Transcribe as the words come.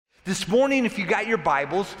This morning, if you got your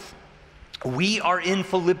Bibles, we are in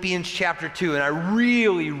Philippians chapter 2, and I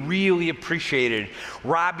really appreciated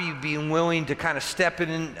Robbie being willing to kind of step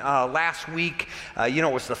in last week.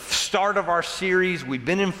 It was the start of our series. We've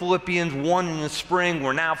been in Philippians 1 in the spring.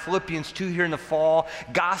 We're now Philippians 2 here in the fall.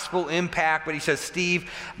 Gospel impact. But he says,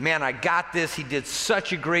 Steve, man, I got this. He did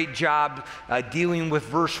such a great job dealing with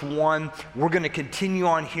verse 1. We're going to continue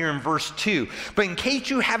on here in verse 2. But in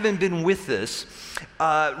case you haven't been with us,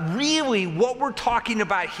 really what we're talking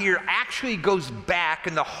about here actually goes back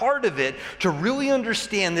in the heart of it to really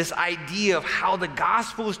understand this idea of how the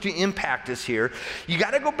gospel is to impact us here. You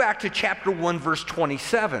got to go back to chapter 1, verse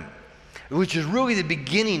 27, which is really the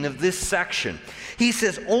beginning of this section. He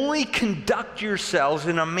says, only conduct yourselves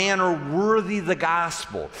in a manner worthy of the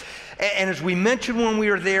gospel. And as we mentioned when we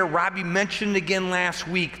were there, Robbie mentioned again last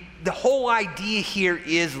week, the whole idea here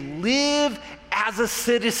is live as a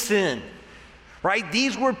citizen. Right?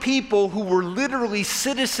 These were people who were literally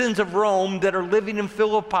citizens of Rome that are living in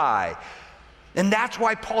Philippi. And that's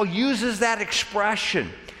why Paul uses that expression.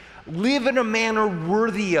 Live in a manner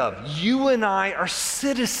worthy of. You and I are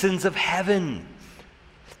citizens of heaven.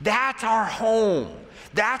 That's our home.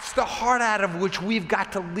 That's the heart out of which we've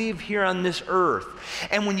got to live here on this earth.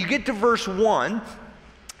 And when you get to verse 1,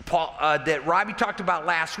 that Robbie talked about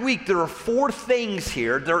last week, there are 4 things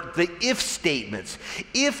here. They're the if statements.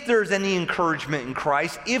 If there's any encouragement in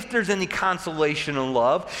Christ, if there's any consolation and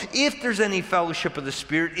love, if there's any fellowship of the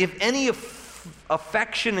Spirit, if any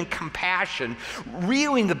affection and compassion,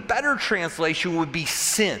 really the better translation would be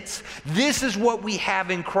since. This is what we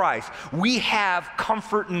have in Christ. We have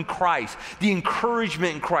comfort in Christ, the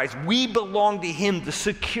encouragement in Christ. We belong to Him, the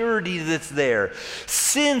security that's there.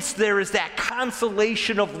 Since there is that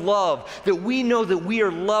consolation of love, that we know that we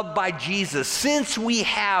are loved by Jesus. Since we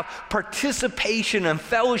have participation and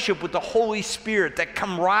fellowship with the Holy Spirit, that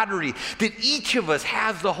camaraderie, that each of us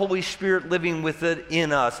has the Holy Spirit living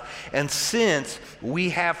within us. And since we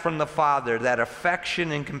have from the Father that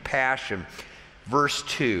affection and compassion. Verse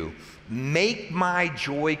 2, make my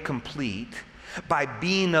joy complete by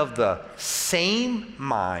being of the same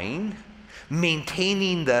mind,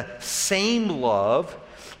 maintaining the same love,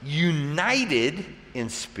 united in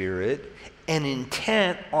spirit, and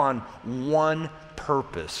intent on one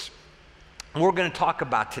purpose. What we're going to talk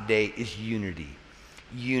about today is unity.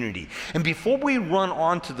 Unity. And before we run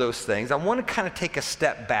on to those things, I want to kind of take a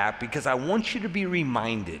step back because I want you to be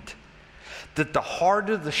reminded that the heart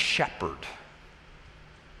of the shepherd,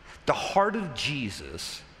 the heart of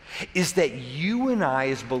Jesus, is that you and I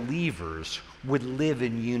as believers would live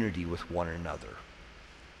in unity with one another.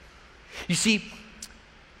 You see,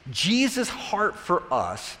 Jesus' heart for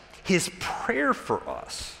us, His prayer for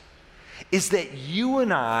us, is that you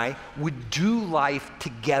and I would do life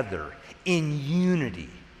together in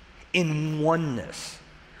unity, in oneness,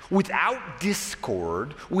 without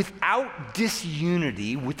discord, without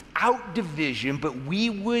disunity, without division, but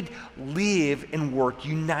we would live and work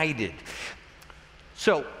united.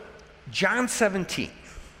 So, John 17,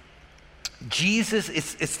 Jesus,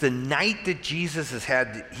 it's the night that Jesus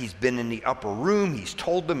he's been in the upper room, he's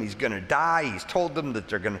told them he's going to die, he's told them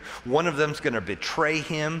that one of them's going to betray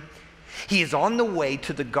him. He is on the way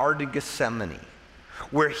to the Garden of Gethsemane,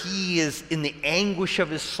 where he is in the anguish of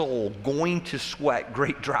his soul going to sweat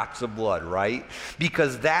great drops of blood, right?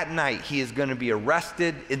 Because that night he is going to be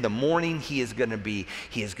arrested. In the morning he is going to be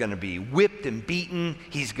whipped and beaten.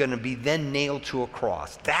 He's going to be then nailed to a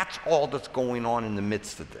cross. That's all that's going on in the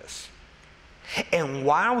midst of this. And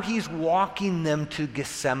while he's walking them to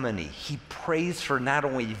Gethsemane, he prays for not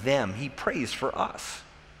only them, he prays for us.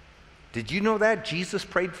 Did you know that? Jesus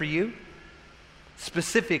prayed for you?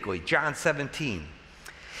 Specifically, John 17.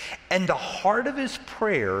 And the heart of his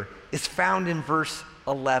prayer is found in verse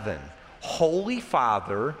 11. Holy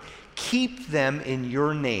Father, keep them in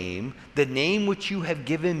your name, the name which you have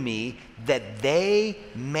given me, that they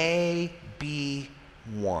may be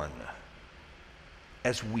one,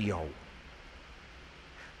 as we are.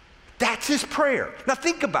 That's his prayer. Now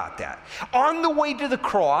think about that. On the way to the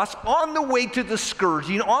cross, on the way to the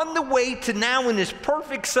scourging, on the way to now in his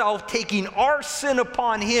perfect self taking our sin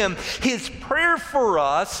upon him, his prayer for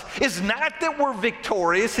us is not that we're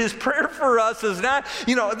victorious. His prayer for us is not,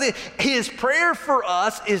 his prayer for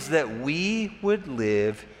us is that we would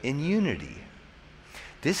live in unity.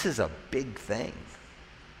 This is a big thing.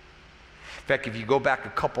 In fact, if you go back a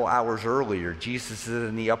couple hours earlier, Jesus is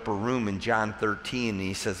in the upper room in John 13, and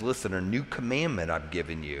he says, listen, a new commandment I've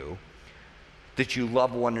given you, that you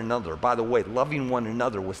love one another. By the way, loving one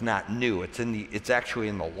another was not new. It's actually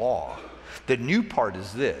in the law. The new part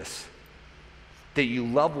is this, that you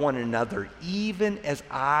love one another even as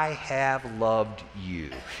I have loved you.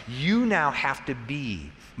 You now have to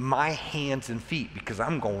be my hands and feet because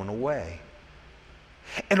I'm going away.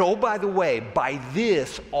 And oh, by the way, by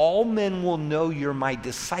this, all men will know you're my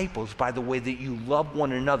disciples by the way that you love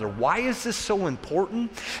one another. Why is this so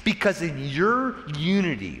important? Because in your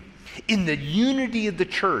unity, in the unity of the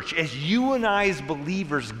church, as you and I as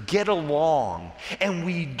believers get along and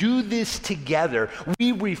we do this together,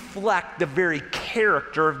 we reflect the very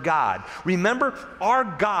character of God. Remember, our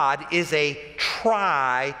God is a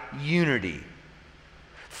tri-unity.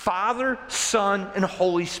 Father, Son, and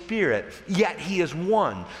Holy Spirit, yet he is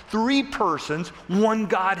one. 3 persons, one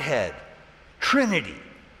Godhead. Trinity.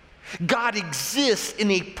 God exists in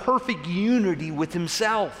a perfect unity with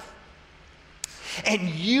himself. And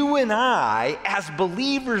you and I, as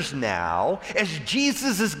believers now, as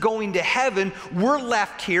Jesus is going to heaven, we're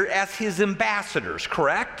left here as his ambassadors,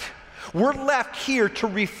 correct? We're left here to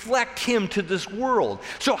reflect him to this world.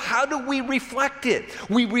 So how do we reflect it?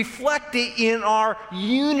 We reflect it in our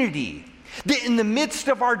unity. That in the midst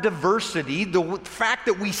of our diversity, the fact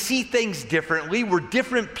that we see things differently, we're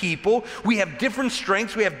different people, we have different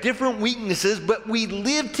strengths, we have different weaknesses, but we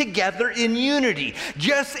live together in unity.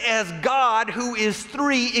 Just as God, who is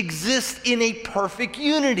 3, exists in a perfect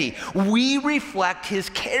unity. We reflect his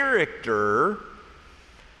character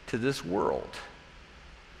to this world.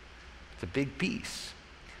 It's a big piece.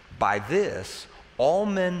 By this, all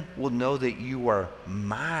men will know that you are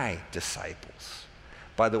my disciples,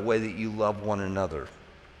 by the way that you love one another.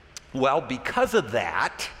 Well, because of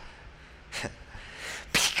that,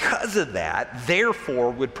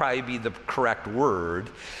 therefore would probably be the correct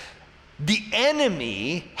word, the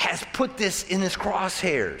enemy has put this in his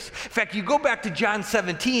crosshairs. In fact, you go back to John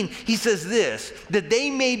 17, he says this, that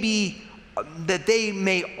they may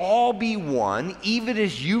all be one, even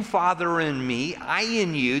as you, Father, in me, I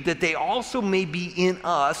in you, that they also may be in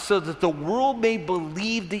us, so that the world may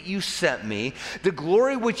believe that you sent me. The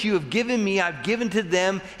glory which you have given me, I've given to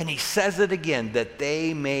them. And he says it again, that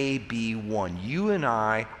they may be one. You and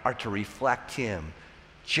I are to reflect him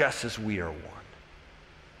just as we are one.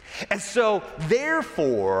 And so,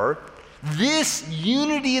 therefore, this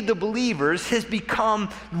unity of the believers has become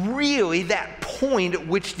really that point at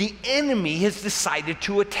which the enemy has decided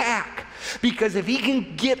to attack. Because if he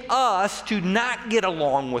can get us to not get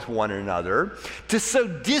along with one another, to sow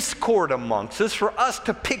discord amongst us, for us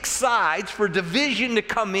to pick sides, for division to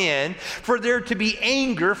come in, for there to be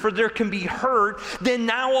anger, for there can be hurt, then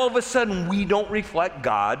now all of a sudden we don't reflect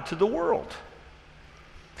God to the world.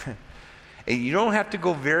 And you don't have to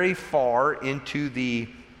go very far into the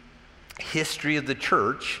history of the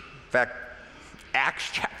church. In fact, Acts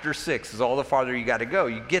chapter 6 is all the farther you got to go.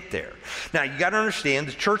 You get there. Now, you got to understand,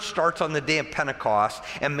 the church starts on the day of Pentecost,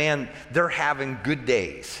 and man, they're having good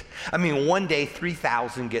days. I mean, one day,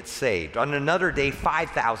 3,000 get saved. On another day,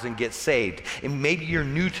 5,000 get saved. And maybe you're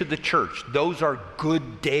new to the church. Those are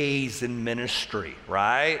good days in ministry,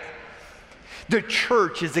 right? The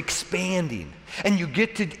church is expanding. And you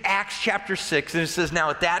get to Acts chapter 6, and it says, now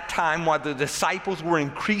at that time, while the disciples were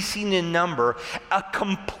increasing in number, a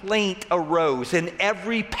complaint arose, and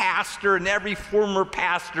every pastor and every former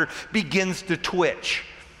pastor begins to twitch.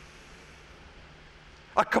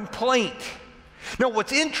 A complaint. Now,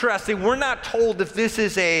 what's interesting, we're not told if this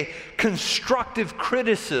is a constructive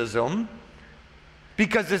criticism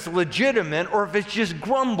because it's legitimate, or if it's just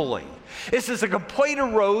grumbling. It says a complaint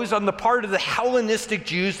arose on the part of the Hellenistic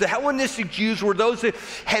Jews. The Hellenistic Jews were those that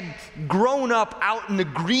had grown up out in the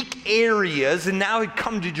Greek areas and now had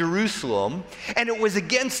come to Jerusalem. And it was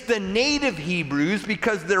against the native Hebrews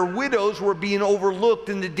because their widows were being overlooked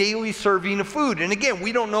in the daily serving of food. And again,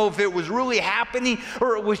 we don't know if it was really happening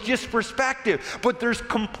or it was just perspective, but there's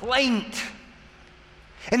complaint.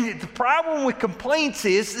 And the problem with complaints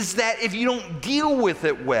is that if you don't deal with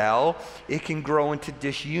it well, it can grow into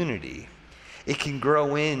disunity. It can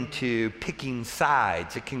grow into picking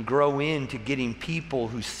sides. It can grow into getting people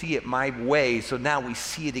who see it my way, so now we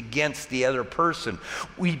see it against the other person.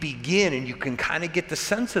 We begin, and you can kind of get the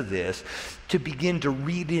sense of this, to begin to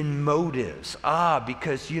read in motives.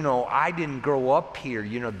 Because, I didn't grow up here.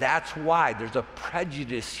 That's why. There's a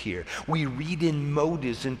prejudice here. We read in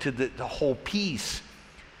motives into the whole piece.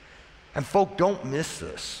 And folk, don't miss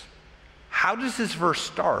this. How does this verse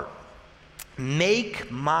start?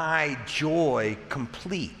 Make my joy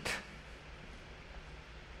complete.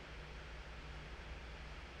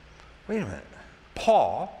 Wait a minute.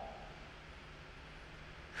 Paul,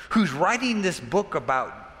 who's writing this book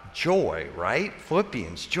about joy, right?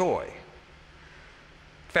 Philippians, joy.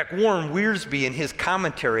 In fact, Warren Wiersbe in his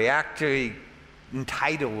commentary actually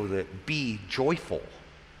entitled it, Be Joyful.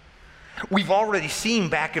 We've already seen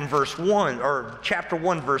back in verse 1, or chapter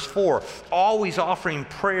 1, verse 4, always offering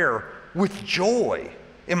prayer with joy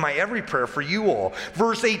in my every prayer for you all.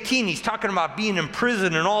 Verse 18, he's talking about being in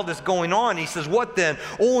prison and all this going on. He says, what then?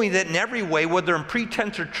 Only that in every way, whether in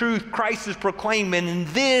pretense or truth, Christ is proclaimed, and in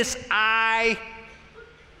this I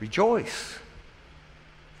rejoice.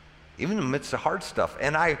 Even in the midst of hard stuff,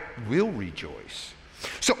 and I will rejoice.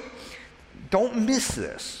 So, don't miss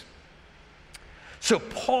this. So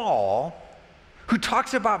Paul, who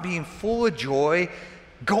talks about being full of joy,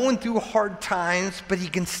 going through hard times, but he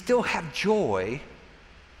can still have joy,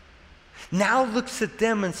 now looks at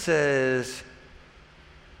them and says,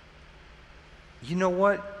 you know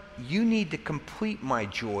what? You need to complete my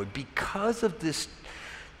joy because of this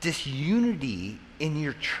disunity in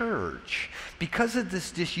your church. Because of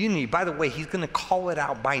this disunity, by the way, he's going to call it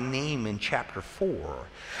out by name in chapter 4.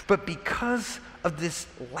 But because of this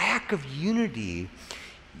lack of unity,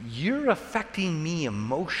 you're affecting me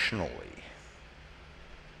emotionally.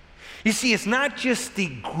 You see, it's not just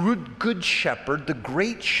the good shepherd, the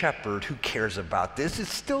great shepherd who cares about this.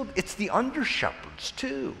 It's the under shepherds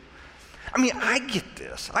too. I mean, I get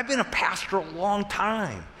this. I've been a pastor a long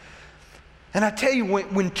time. And I tell you,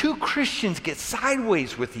 when two Christians get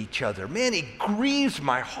sideways with each other, man, it grieves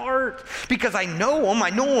my heart because I know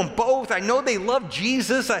them both. I know they love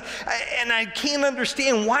Jesus, and I can't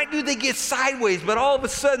understand why do they get sideways, but all of a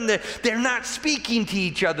sudden they're not speaking to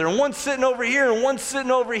each other, and one's sitting over here and one's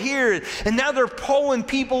sitting over here, and now they're pulling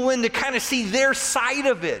people in to kind of see their side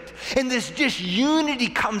of it, and this disunity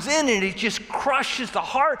comes in, and it just crushes the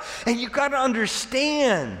heart, and you got to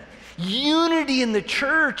understand, unity in the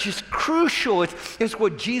church is crucial. It's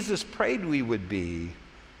what Jesus prayed we would be.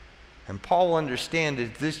 And Paul understands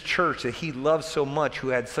that this church that he loved so much, who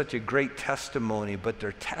had such a great testimony, but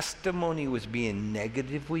their testimony was being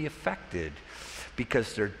negatively affected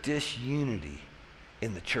because their disunity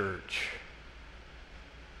in the church.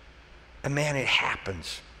 And man, it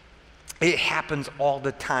happens. It happens all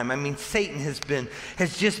the time. I mean, Satan has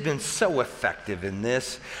just been so effective in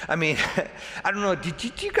this. I mean, I don't know,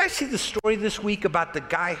 did you guys see the story this week about the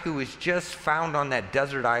guy who was just found on that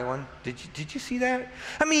desert island? Did you see that?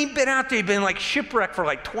 I mean, he'd been out there, he'd been like shipwrecked for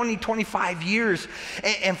like 20, 25 years.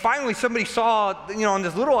 And finally somebody saw, on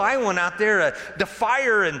this little island out there, the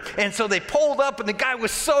fire. And so they pulled up and the guy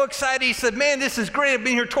was so excited. He said, man, this is great. I've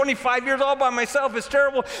been here 25 years all by myself. It's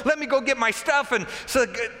terrible. Let me go get my stuff. And so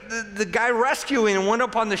the guy rescuing and went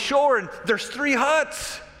up on the shore, and there's 3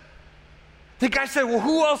 huts. The guy said, well,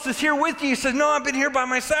 who else is here with you? He said, no, I've been here by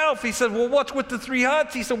myself. He said, well, what's with the 3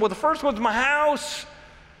 huts? He said, well, the first one's my house.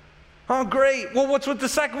 Oh, great. Well, what's with the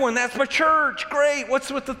second one? That's my church. Great.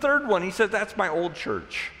 What's with the third one? He said, that's my old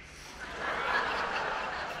church.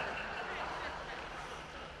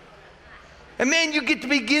 And man, you get to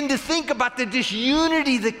begin to think about the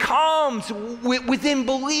disunity that comes within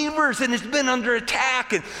believers, and it's been under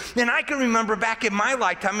attack. And I can remember back in my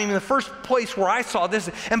lifetime, the first place where I saw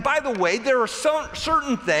this, and by the way, there are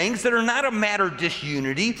certain things that are not a matter of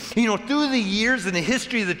disunity. Through the years in the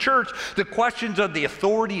history of the church, the questions of the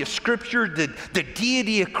authority of Scripture, the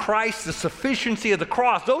deity of Christ, the sufficiency of the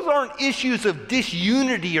cross, those aren't issues of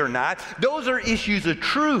disunity or not. Those are issues of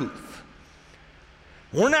truth.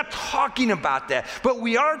 We're not talking about that, but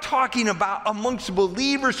we are talking about amongst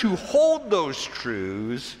believers who hold those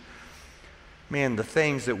truths, man, the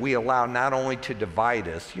things that we allow not only to divide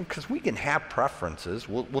us, because we can have preferences.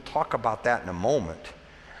 We'll talk about that in a moment.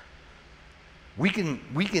 We can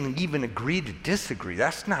even agree to disagree.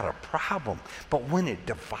 That's not a problem. But when it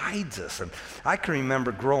divides us, and I can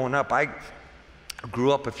remember growing up, I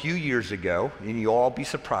grew up a few years ago, and you'll all be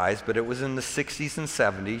surprised, but it was in the 60s and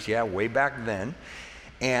 70s, yeah, way back then.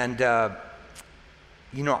 And,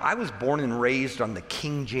 I was born and raised on the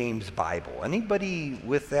King James Bible. Anybody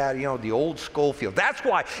with that, the old Schofield? That's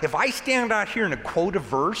why if I stand out here and quote a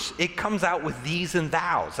verse, it comes out with these and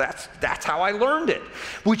thous. That's how I learned it.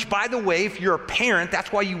 Which, by the way, if you're a parent,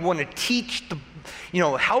 that's why you want to teach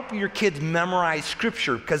help your kids memorize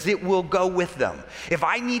Scripture, because it will go with them. If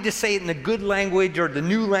I need to say it in the good language or the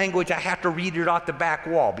new language, I have to read it off the back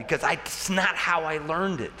wall, because it's not how I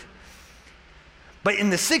learned it. But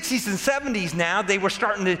in the 60s and 70s now, they were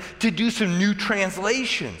starting to do some new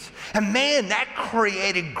translations. And man, that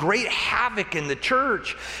created great havoc in the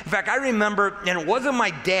church. In fact, I remember, and it wasn't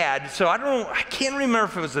my dad, so I can't remember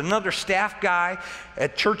if it was another staff guy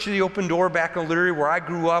at Church of the Open Door back in Leary where I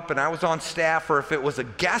grew up and I was on staff, or if it was a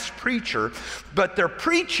guest preacher, but they're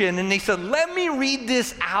preaching and they said, let me read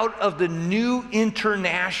this out of the New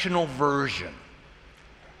International Version.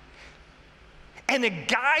 And a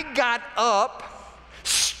guy got up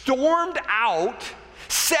stormed out,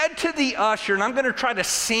 said to the usher, and I'm going to try to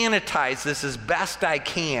sanitize this as best I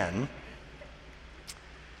can,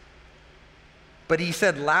 but he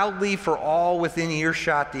said loudly for all within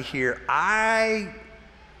earshot to hear, I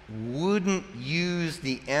wouldn't use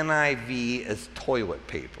the NIV as toilet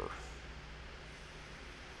paper.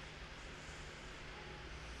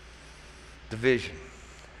 Division.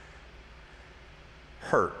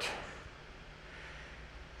 Hurt.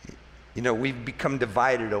 You know, we've become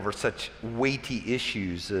divided over such weighty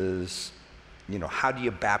issues as, you know, how do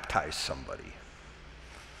you baptize somebody?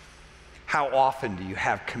 How often do you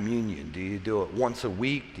have communion? Do you do it once a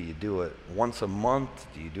week? Do you do it once a month?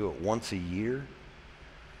 Do you do it once a year?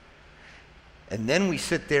 And then we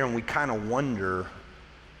sit there and we kind of wonder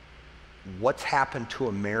what's happened to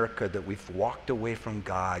America that we've walked away from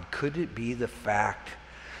God. Could it be the fact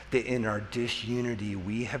that in our disunity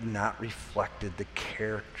we have not reflected the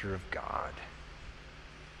character of God?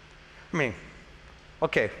 I mean,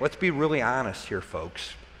 okay, let's be really honest here,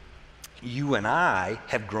 folks. You and I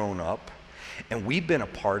have grown up, and we've been a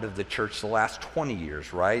part of the church the last 20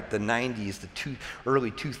 years, right? The 90s,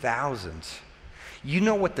 early 2000s. You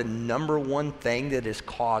know what the number one thing that has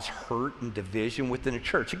caused hurt and division within a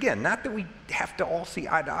church? Again, not that we have to all see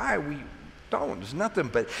eye to eye. We don't. There's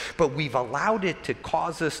nothing. But we've allowed it to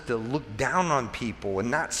cause us to look down on people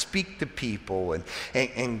and not speak to people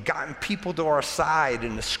and gotten people to our side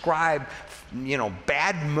and ascribe, you know,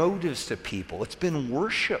 bad motives to people. It's been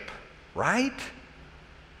worship, right?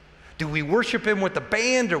 Do we worship him with the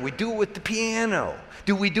band or we do it with the piano?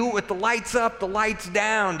 Do we do it with the lights up, the lights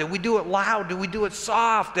down? Do we do it loud? Do we do it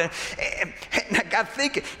soft? And I got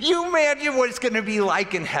thinking, you imagine what it's going to be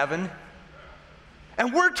like in heaven?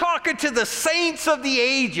 And we're talking to the saints of the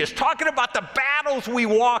ages, talking about the battles we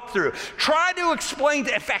walk through. Try to explain,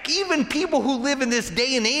 in fact, even people who live in this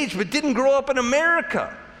day and age but didn't grow up in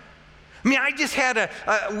America. I mean, I just had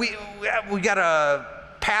we got a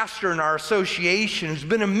pastor in our association who's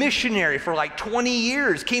been a missionary for like 20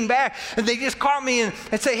 years, came back, and they just called me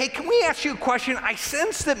and say, hey, can we ask you a question? I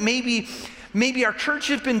sense that maybe our church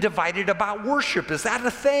has been divided about worship. Is that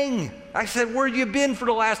a thing? I said, where have you been for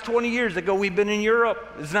the last 20 years? They go, we've been in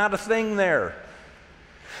Europe. It's not a thing there.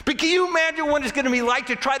 But can you imagine what it's going to be like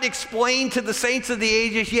to try to explain to the saints of the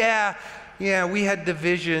ages, yeah, we had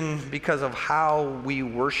division because of how we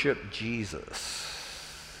worship Jesus.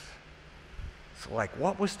 So like,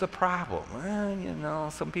 what was the problem? Well, you know,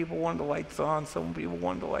 some people wanted the lights on, some people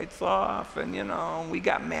wanted the lights off, and, you know, we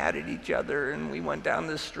got mad at each other, and we went down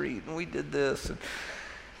this street, and we did this. And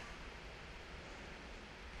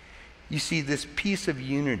you see, this piece of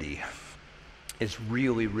unity is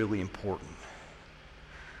really, really important.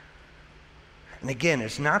 And again,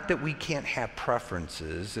 it's not that we can't have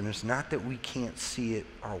preferences, and it's not that we can't see it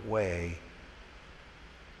our way,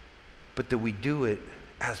 but that we do it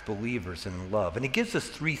as believers in love. And he gives us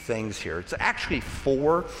three things here. It's actually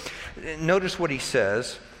four. Notice what he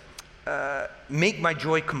says. Make my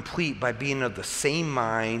joy complete by being of the same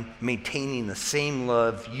mind, maintaining the same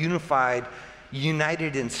love,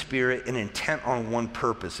 united in spirit and intent on one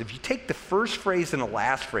purpose. If you take the first phrase and the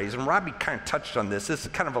last phrase, and Robbie kind of touched on this is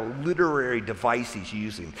kind of a literary device he's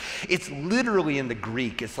using. It's literally in the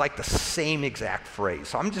Greek, it's like the same exact phrase.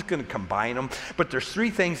 So I'm just going to combine them. But there's three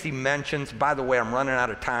things he mentions. By the way, I'm running out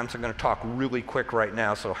of time, so I'm going to talk really quick right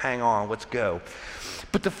now, so hang on, let's go.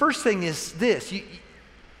 But the first thing is this.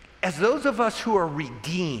 As those of us who are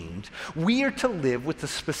redeemed, we are to live with a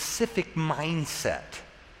specific mindset.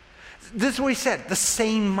 This is what he said, the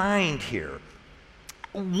same mind here.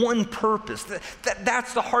 One purpose.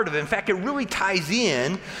 That's the heart of it. In fact, it really ties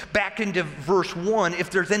in back into verse 1 if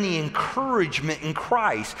there's any encouragement in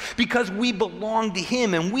Christ, because we belong to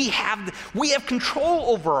him and we have control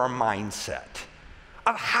over our mindset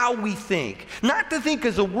of how we think. Not to think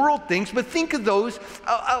as the world thinks, but think of those,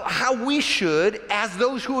 how we should as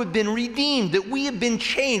those who have been redeemed, that we have been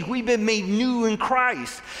changed, we've been made new in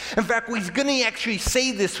Christ. In fact, he's going to actually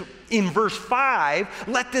say this in verse 5,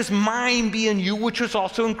 let this mind be in you, which was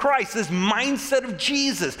also in Christ, this mindset of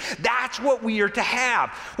Jesus. That's what we are to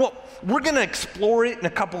have. Well, we're going to explore it in a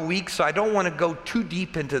couple weeks, so I don't want to go too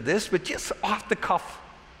deep into this, but just off the cuff,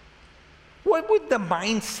 what would the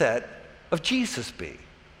mindset of Jesus be?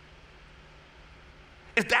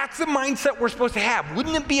 If that's the mindset we're supposed to have,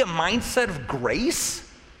 wouldn't it be a mindset of grace?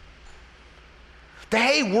 That,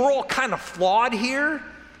 hey, we're all kind of flawed here,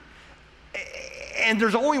 and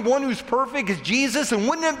there's only one who's perfect is Jesus, and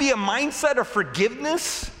wouldn't it be a mindset of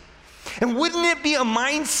forgiveness? And wouldn't it be a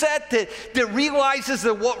mindset that realizes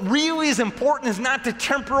that what really is important is not the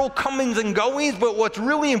temporal comings and goings, but what's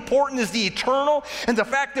really important is the eternal, and the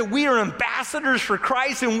fact that we are ambassadors for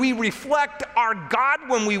Christ and we reflect our God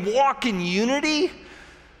when we walk in unity?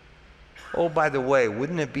 Oh, by the way,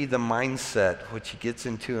 wouldn't it be the mindset, which he gets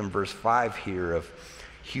into in verse 5 here, of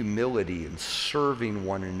humility and serving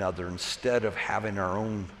one another instead of having our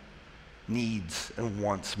own needs and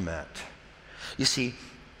wants met? You see,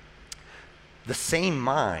 the same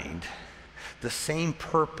mind, the same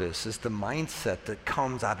purpose is the mindset that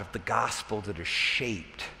comes out of the gospel that is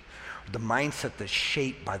shaped, the mindset that's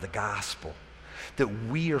shaped by the gospel, that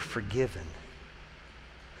we are forgiven,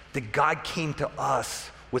 that God came to us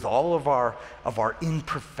with all of our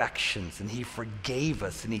imperfections, and he forgave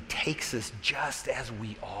us, and he takes us just as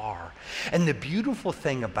we are. And the beautiful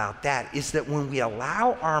thing about that is that when we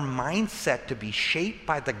allow our mindset to be shaped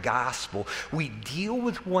by the gospel, we deal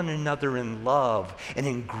with one another in love and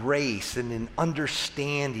in grace and in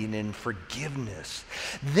understanding and forgiveness.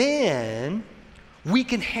 Then we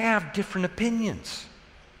can have different opinions.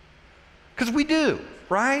 Because we do,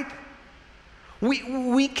 right?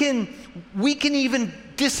 We can even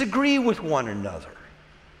disagree with one another.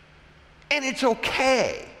 And it's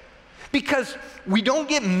okay. Because we don't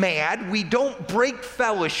get mad, we don't break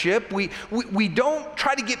fellowship, we don't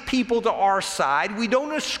try to get people to our side, we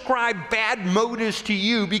don't ascribe bad motives to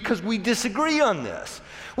you because we disagree on this.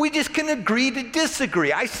 We just can agree to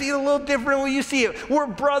disagree. I see it a little different when you see it. We're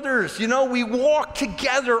brothers, we walk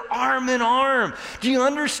together arm in arm. Do you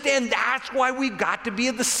understand? That's why we've got to be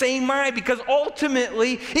of the same mind, because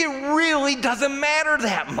ultimately it really doesn't matter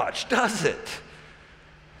that much, does it?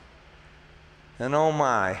 And oh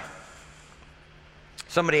my,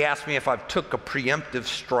 somebody asked me if I've took a preemptive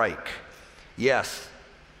strike. Yes,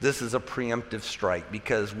 this is a preemptive strike,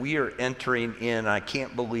 because we are entering in, I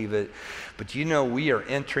can't believe it, but we are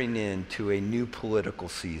entering into a new political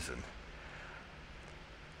season.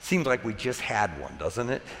 Seems like we just had one, doesn't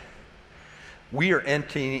it? We are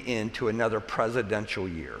entering into another presidential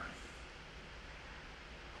year.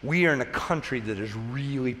 We are in a country that is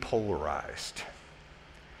really polarized.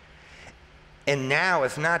 And now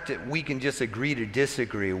it's not that we can just agree to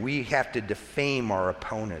disagree. We have to defame our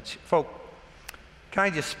opponents. Folks, can I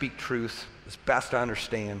just speak truth as best I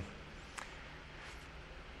understand?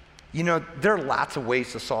 There are lots of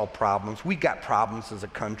ways to solve problems. We got problems as a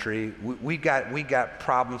country. We got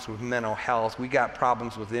problems with mental health. We got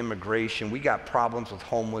problems with immigration. We got problems with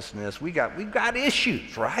homelessness. We got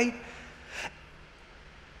issues, right?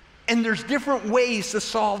 And there's different ways to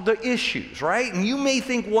solve the issues, right? And you may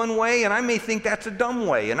think one way, and I may think that's a dumb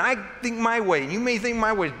way, and I think my way, and you may think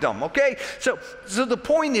my way is dumb, okay? So the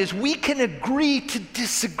point is, we can agree to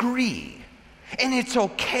disagree. And it's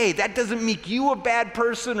okay. That doesn't make you a bad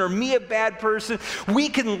person or me a bad person. We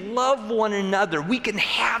can love one another. We can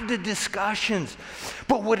have the discussions.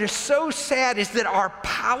 But what is so sad is that our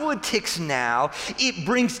politics now, it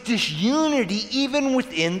brings disunity even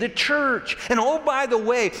within the church. And oh, by the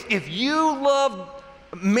way, if you love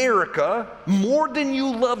America more than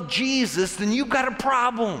you love Jesus, then you've got a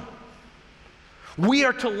problem. We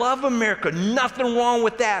are to love America. Nothing wrong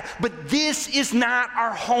with that. But this is not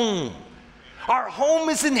our home. Our home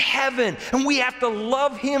is in heaven, and we have to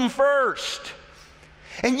love him first.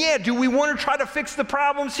 And yeah, do we want to try to fix the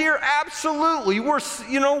problems here? Absolutely.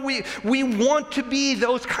 We want to be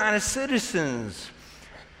those kind of citizens.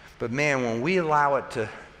 But man, when we allow it to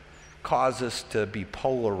cause us to be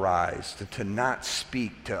polarized, to not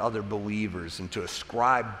speak to other believers, and to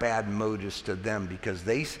ascribe bad motives to them because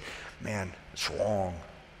it's wrong.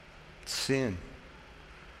 It's sin.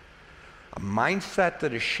 A mindset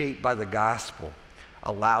that is shaped by the gospel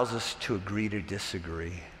allows us to agree to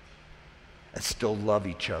disagree and still love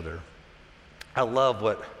each other. I love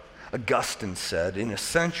what Augustine said. In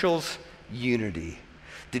essentials, unity.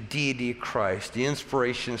 The deity of Christ, the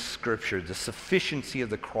inspiration of Scripture, the sufficiency of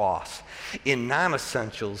the cross. In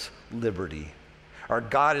non-essentials, liberty. Our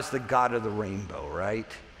God is the God of the rainbow, right?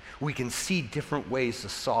 We can see different ways to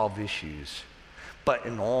solve issues, but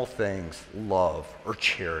in all things, love or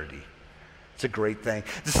charity. It's a great thing.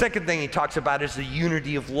 The second thing he talks about is the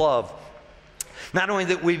unity of love. Not only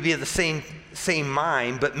that we be of the same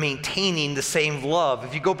mind, but maintaining the same love.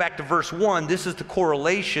 If you go back to verse 1, this is the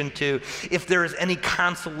correlation to if there is any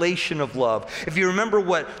consolation of love. If you remember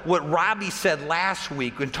what Robbie said last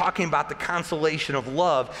week when talking about the consolation of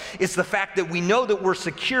love, it's the fact that we know that we're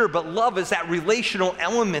secure, but love is that relational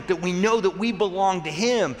element that we know that we belong to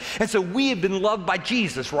him. And so we have been loved by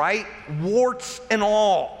Jesus, right? Warts and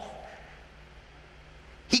all.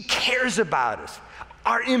 He cares about us.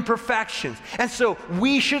 our imperfections. And so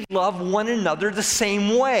we should love one another the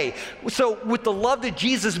same way. So with the love that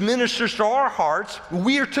Jesus ministers to our hearts,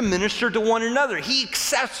 we are to minister to one another. He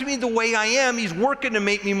accepts me the way I am. He's working to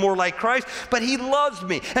make me more like Christ, but he loves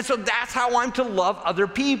me. And so that's how I'm to love other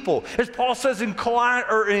people. As Paul says in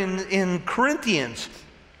Corinthians,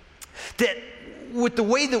 that with the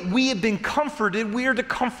way that we have been comforted, we are to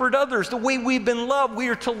comfort others. The way we've been loved, we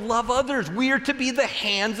are to love others. We are to be the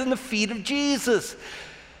hands and the feet of Jesus.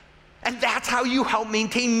 And that's how you help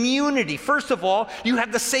maintain unity. First of all, you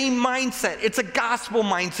have the same mindset. It's a gospel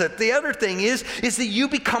mindset. The other thing is that you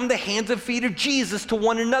become the hands and feet of Jesus to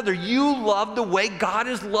one another. You love the way God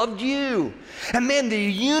has loved you. And man, the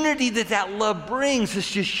unity that love brings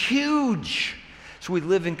is just huge. So we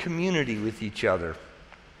live in community with each other.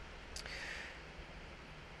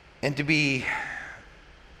 And to be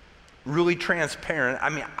really transparent, I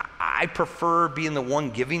mean, I prefer being the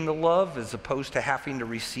one giving the love as opposed to having to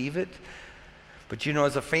receive it. But you know,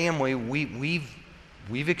 as a family, we've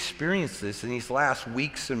experienced this in these last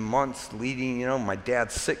weeks and months leading, you know, my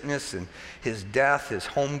dad's sickness and his death, his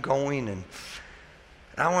homegoing. And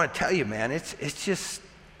I want to tell you, man, it's just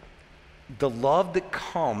the love that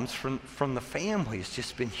comes from the family has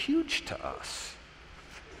just been huge to us.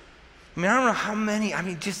 I mean, I don't know how many,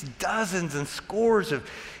 just dozens and scores have,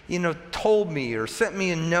 told me or sent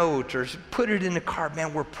me a note or put it in a card,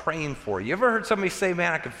 man, we're praying for you. You ever heard somebody say,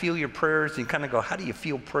 man, I can feel your prayers? And you kind of go, how do you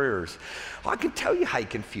feel prayers? Well, I can tell you how you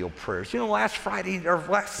can feel prayers. Last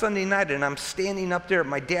Sunday night, and I'm standing up there at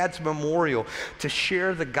my dad's memorial to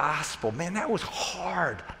share the gospel. Man, that was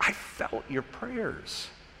hard. I felt your prayers.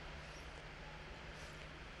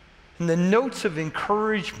 And the notes of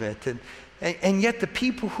encouragement and yet the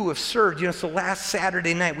people who have served, so last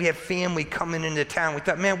Saturday night we had family coming into town. We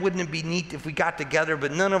thought, man, wouldn't it be neat if we got together,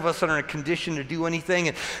 but none of us are in a condition to do anything.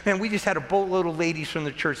 And man, we just had a boatload of ladies from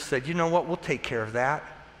the church said, you know what, we'll take care of that.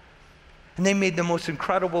 And they made the most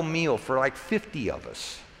incredible meal for like 50 of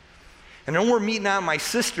us. And then we're meeting out my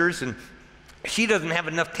sisters, and she doesn't have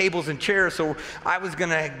enough tables and chairs, so I was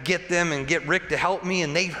going to get them and get Rick to help me,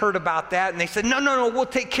 and they heard about that, and they said, no, we'll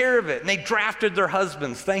take care of it. And they drafted their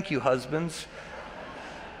husbands. Thank you, husbands.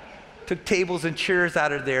 Took tables and chairs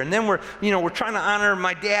out of there. And then we're trying to honor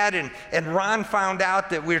my dad, and Ron found out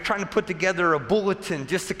that we were trying to put together a bulletin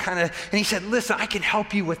just to and he said, listen, I can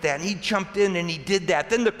help you with that. And he jumped in and he did that.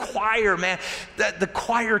 Then the choir, man, the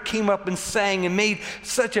choir came up and sang and made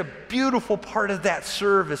such a beautiful part of that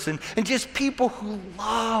service. And just people who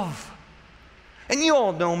love. And you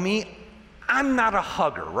all know me, I'm not a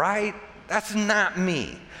hugger, right? That's not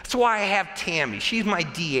me. That's why I have Tammy. She's my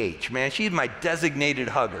DH, man. She's my designated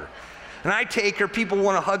hugger. And I take her, people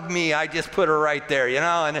want to hug me, I just put her right there,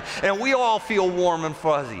 and we all feel warm and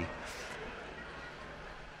fuzzy.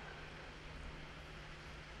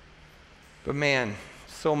 But man,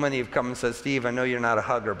 so many have come and said, Steve, I know you're not a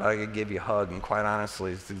hugger, but I could give you a hug, and quite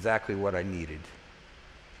honestly, it's exactly what I needed.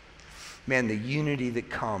 Man, the unity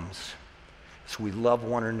that comes as we love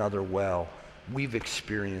one another well, we've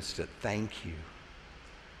experienced it, thank you.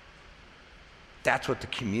 That's what the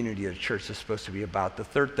community of the church is supposed to be about. The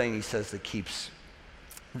third thing he says that keeps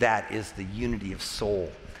that is the unity of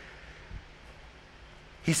soul.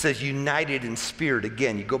 He says united in spirit.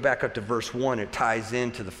 Again, you go back up to verse 1, it ties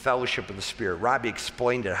into the fellowship of the Spirit. Robbie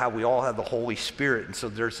explained it, how we all have the Holy Spirit, and so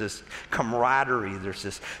there's this camaraderie,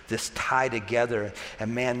 there's this tie together,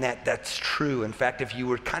 and man, that's true. In fact, if you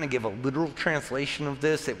were kind of give a literal translation of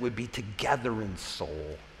this, it would be together in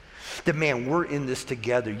soul. That man, we're in this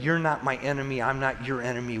together. You're not my enemy. I'm not your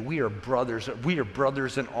enemy. We are brothers. We are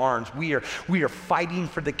brothers in arms. We are fighting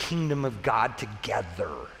for the kingdom of God together.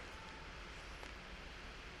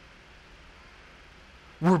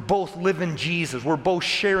 We're both living Jesus. We're both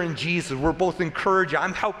sharing Jesus. We're both encouraging.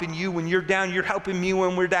 I'm helping you when you're down. You're helping me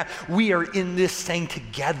when we're down. We are in this thing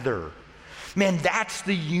together. Man, that's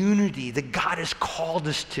the unity that God has called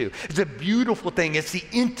us to. It's a beautiful thing. It's the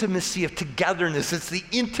intimacy of togetherness. It's the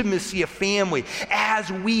intimacy of family.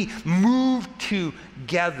 As we move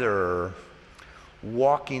together,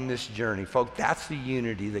 walking this journey, folks, that's the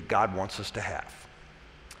unity that God wants us to have.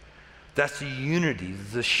 That's the unity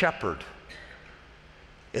the shepherd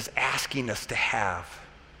is asking us to have.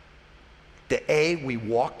 We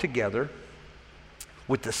walk together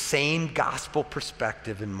with the same gospel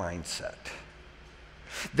perspective and mindset.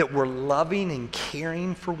 That we're loving and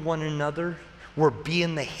caring for one another. We're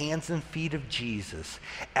being the hands and feet of Jesus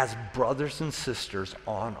as brothers and sisters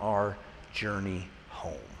on our journey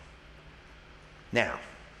home. Now,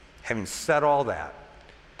 having said all that,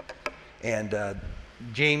 and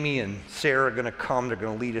Jamie and Sarah are going to come. They're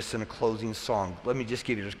going to lead us in a closing song. Let me just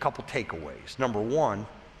give you just a couple takeaways. Number one,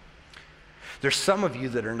 there's some of you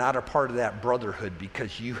that are not a part of that brotherhood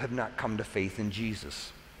because you have not come to faith in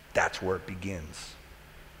Jesus. That's where it begins.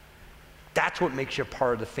 That's what makes you a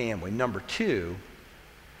part of the family. Number two,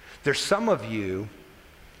 there's some of you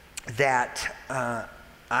that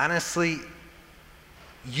honestly,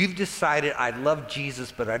 you've decided, I love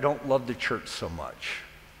Jesus, but I don't love the church so much.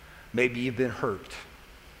 Maybe you've been hurt.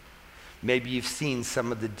 Maybe you've seen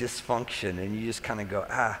some of the dysfunction and you just kind of go,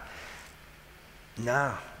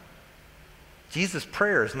 no. Jesus'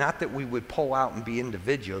 prayer is not that we would pull out and be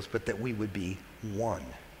individuals, but that we would be one.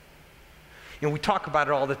 You know, we talk about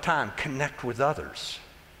it all the time, connect with others.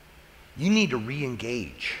 You need to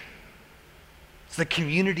re-engage. Is the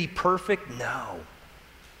community perfect? No.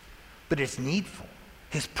 But it's needful.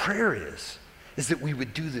 His prayer is that we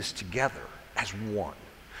would do this together as one.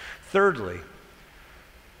 Thirdly,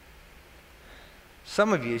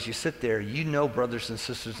 some of you, as you sit there, you know brothers and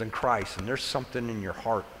sisters in Christ, and there's something in your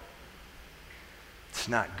heart. It's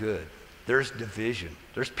not good. There's division.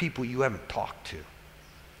 There's people you haven't talked to.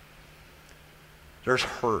 There's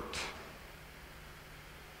hurt.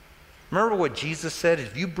 Remember what Jesus said?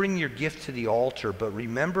 If you bring your gift to the altar, but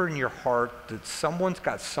remember in your heart that someone's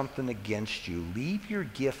got something against you, leave your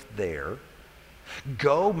gift there.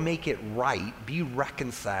 Go make it right, be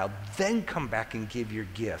reconciled, then come back and give your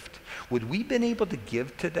gift. Would we been able to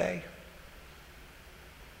give today?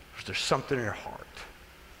 Or is there something in your heart?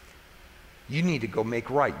 You need to go make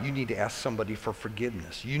right. You need to ask somebody for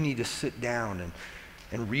forgiveness. You need to sit down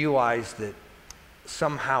and realize that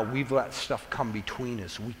somehow we've let stuff come between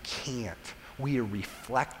us. We can't. We are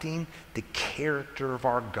reflecting the character of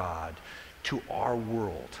our God to our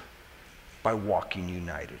world by walking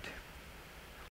united.